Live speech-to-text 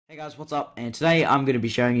Hey guys, what's up? And today I'm going to be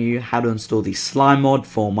showing you how to install the slime mod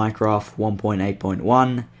for Minecraft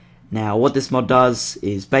 1.8.1. Now what this mod does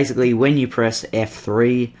is basically when you press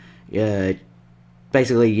F3,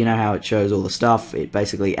 basically you know how it shows all the stuff, it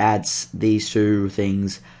basically adds these two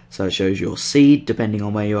things, so it shows your seed depending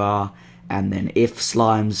on where you are, and then if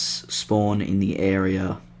slimes spawn in the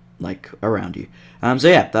area like around you. So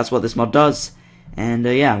yeah, that's what this mod does. And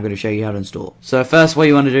yeah, I'm going to show you how to install it. So first what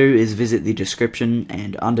you want to do is visit the description,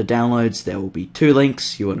 and under downloads there will be two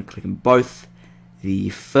links. You want to click on both. The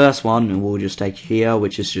first one will just take you here,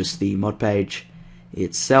 which is just the mod page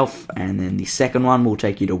itself, and then the second one will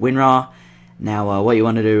take you to WinRAR. Now what you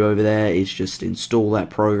want to do over there is just install that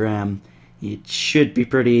program. It should be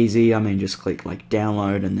pretty easy. I mean, just click like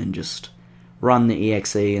download and then just run the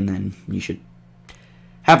exe, and then you should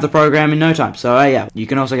have the program in no time. So yeah, you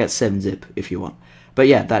can also get 7-zip if you want. But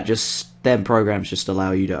yeah, them programs just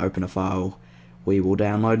allow you to open a file we will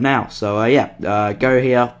download now. So yeah, go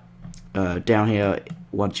here, down here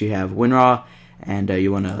once you have WinRAR, and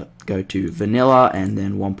you want to go to vanilla and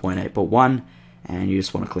then 1.8.1, and you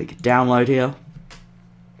just want to click download here.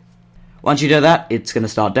 Once you do that, it's going to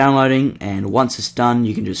start downloading, and once it's done,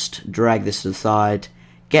 you can just drag this to the side,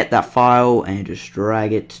 get that file, and just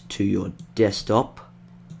drag it to your desktop.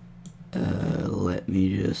 Let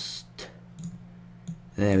me just...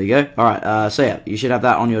 There we go. Alright, so yeah, you should have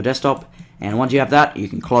that on your desktop, and once you have that, you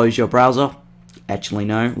can close your browser. Actually,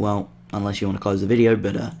 no, well, unless you want to close the video,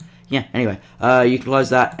 but yeah, anyway, you can close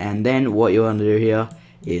that, and then what you want to do here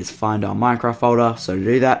is find our Minecraft folder. So to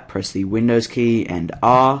do that, press the Windows key and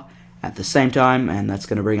R at the same time, and that's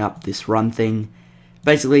going to bring up this run thing.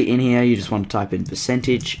 Basically, in here, you just want to type in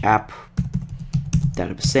 %app,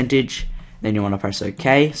 data percentage. Then you want to press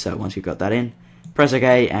OK. So once you've got that in, press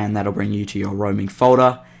OK, and that'll bring you to your roaming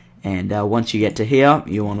folder. And once you get to here,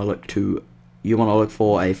 you want to look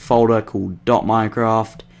for a folder called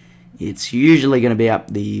 .minecraft. It's usually going to be at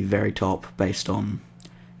the very top based on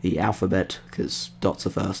the alphabet, because dots are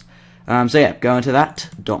first. So yeah, go into that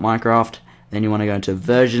 .minecraft. Then you want to go into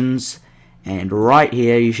versions, and right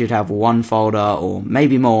here you should have one folder or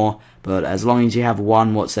maybe more, but as long as you have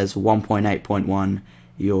one what says 1.8.1,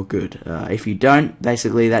 you're good. If you don't,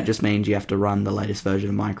 basically that just means you have to run the latest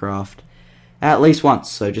version of Minecraft at least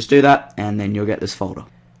once. So just do that, and then you'll get this folder.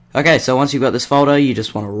 Okay, so once you've got this folder, you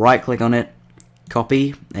just want to right click on it,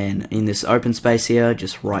 copy, and in this open space here,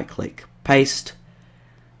 just right click, paste.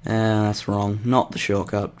 That's wrong, not the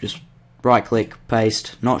shortcut, just right click,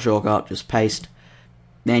 paste, not shortcut, just paste.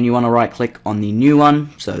 Then you want to right click on the new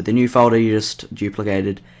one, so the new folder you just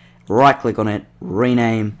duplicated, right click on it,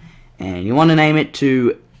 rename, and you want to name it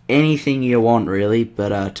to anything you want really,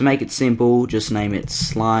 but to make it simple, just name it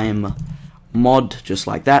slime mod, just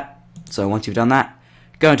like that. So once you've done that,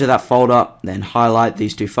 go into that folder, then highlight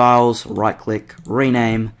these two files, right click,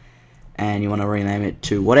 rename, and you want to rename it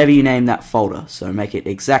to whatever you name that folder. So make it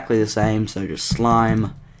exactly the same, so just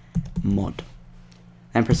slime mod.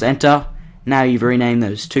 Then press enter. Now you've renamed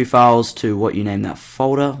those two files to what you named that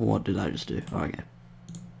folder. What did I just do? Okay.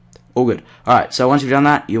 All good. Alright, so once you've done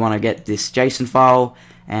that, you want to get this JSON file,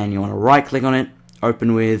 and you want to right click on it,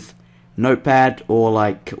 open with Notepad or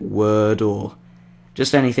like Word or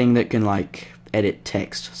just anything that can like edit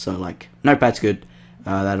text. So like Notepad's good.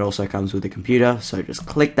 That also comes with the computer, so just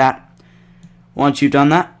click that. Once you've done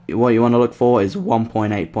that, what you want to look for is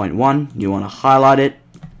 1.8.1. You want to highlight it,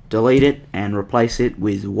 delete it, and replace it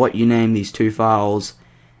with what you name these two files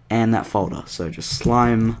and that folder. So just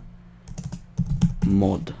slime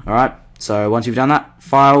mod. Alright, so once you've done that,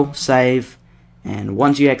 file, save, and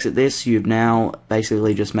once you exit this, you've now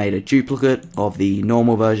basically just made a duplicate of the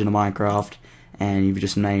normal version of Minecraft, and you've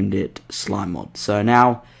just named it slime mod. So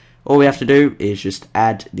now all we have to do is just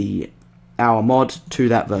add our mod to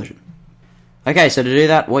that version. Okay, so to do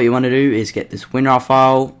that, what you want to do is get this WinRAR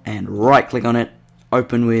file and right click on it,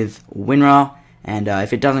 open with WinRAR, and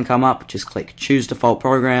if it doesn't come up, just click choose default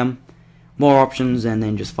program, more options, and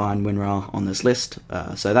then just find WinRAR on this list.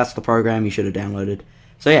 So that's the program you should have downloaded.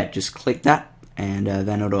 So yeah, just click that, and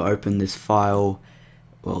then it'll open this file,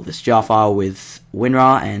 well, this jar file with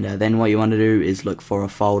WinRAR, and then what you want to do is look for a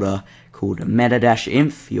folder called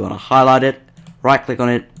meta-inf. You want to highlight it, right click on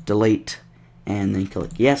it, delete, and then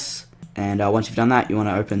click yes. And once you've done that, you want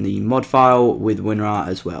to open the mod file with WinRAR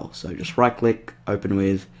as well. So just right click, open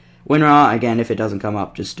with WinRAR. Again, if it doesn't come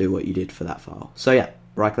up, just do what you did for that file. So yeah,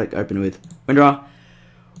 right click, open with WinRAR.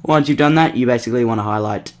 Once you've done that, you basically want to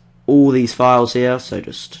highlight all these files here, so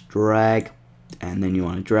just drag, and then you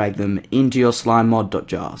want to drag them into your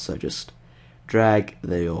slimemod.jar. So just drag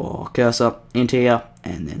your cursor into here,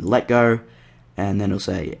 and then let go, and then it'll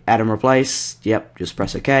say add and replace. Yep, just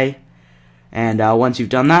press OK. And once you've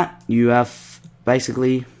done that, you have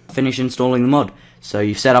basically finished installing the mod. So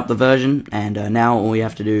you've set up the version, and now all you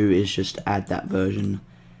have to do is just add that version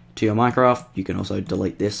to your Minecraft. You can also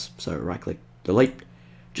delete this, so right click delete,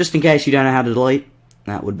 just in case you don't know how to delete.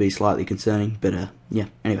 That would be slightly concerning, but yeah,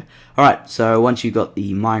 anyway. Alright, so once you've got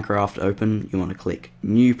the Minecraft open, you want to click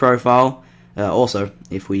new profile. Also,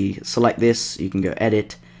 if we select this, you can go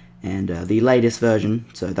edit, and the latest version,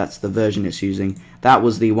 so that's the version it's using, that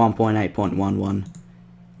was the 1.8.11,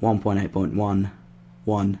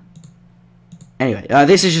 1.8.11. Anyway,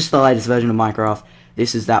 this is just the latest version of Minecraft.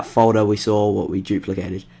 This is that folder we saw, what we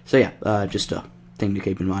duplicated. So yeah, just a thing to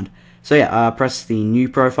keep in mind. So yeah, press the new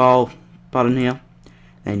profile button here.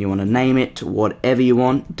 Then you want to name it whatever you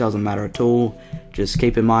want, doesn't matter at all. Just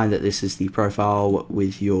keep in mind that this is the profile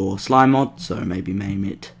with your slime mod, so maybe name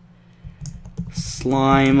it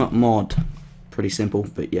slime mod. Pretty simple,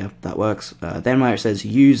 but yeah, that works. Then where it says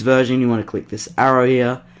use version, you want to click this arrow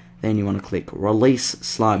here. Then you want to click release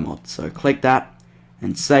slime mod. So click that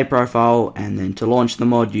and say profile, and then to launch the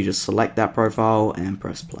mod you just select that profile and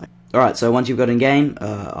press play. Alright, so once you've got in game,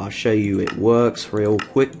 I'll show you it works real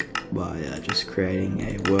quick by just creating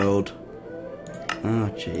a world. Oh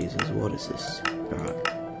Jesus, what is this?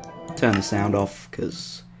 Alright, turn the sound off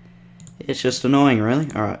because it's just annoying, really.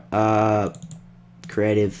 Alright,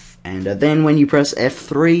 creative, and then when you press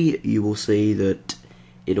F3 you will see that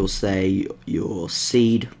it'll say your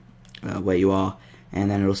seed, where you are, and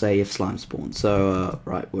then it'll say if slime spawns. So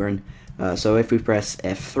right, we're in, so if we press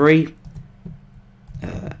F3,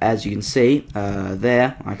 as you can see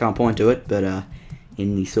there, I can't point to it, but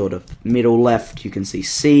in the sort of middle left you can see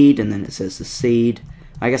seed, and then it says the seed.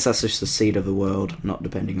 I guess that's just the seed of the world, not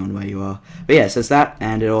depending on where you are. But yeah, it says that,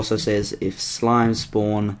 and it also says if slime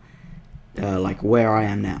spawn, like where I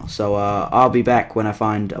am now. So I'll be back when I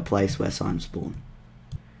find a place where slime spawn.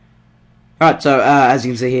 Alright, so as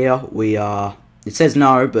you can see here, we are, it says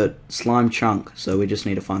no, but slime chunk, so we just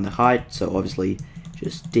need to find the height. So obviously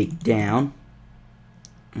just dig down.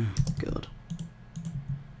 Oh god.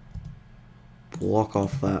 Block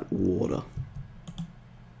off that water.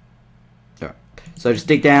 Alright, so just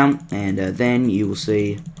dig down, and then you will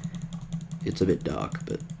see it's a bit dark,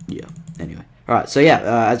 but yeah, anyway. Alright, so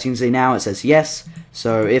yeah, as you can see now it says yes,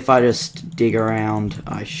 so if I just dig around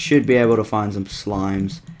I should be able to find some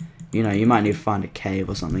slimes. You know, you might need to find a cave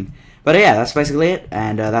or something. But yeah, that's basically it,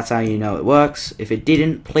 and that's how you know it works. If it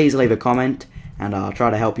didn't, please leave a comment, and I'll try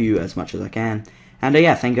to help you as much as I can. And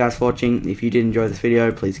yeah, thank you guys for watching. If you did enjoy this video,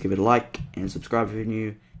 please give it a like, and subscribe if you're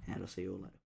new, and I'll see you all later.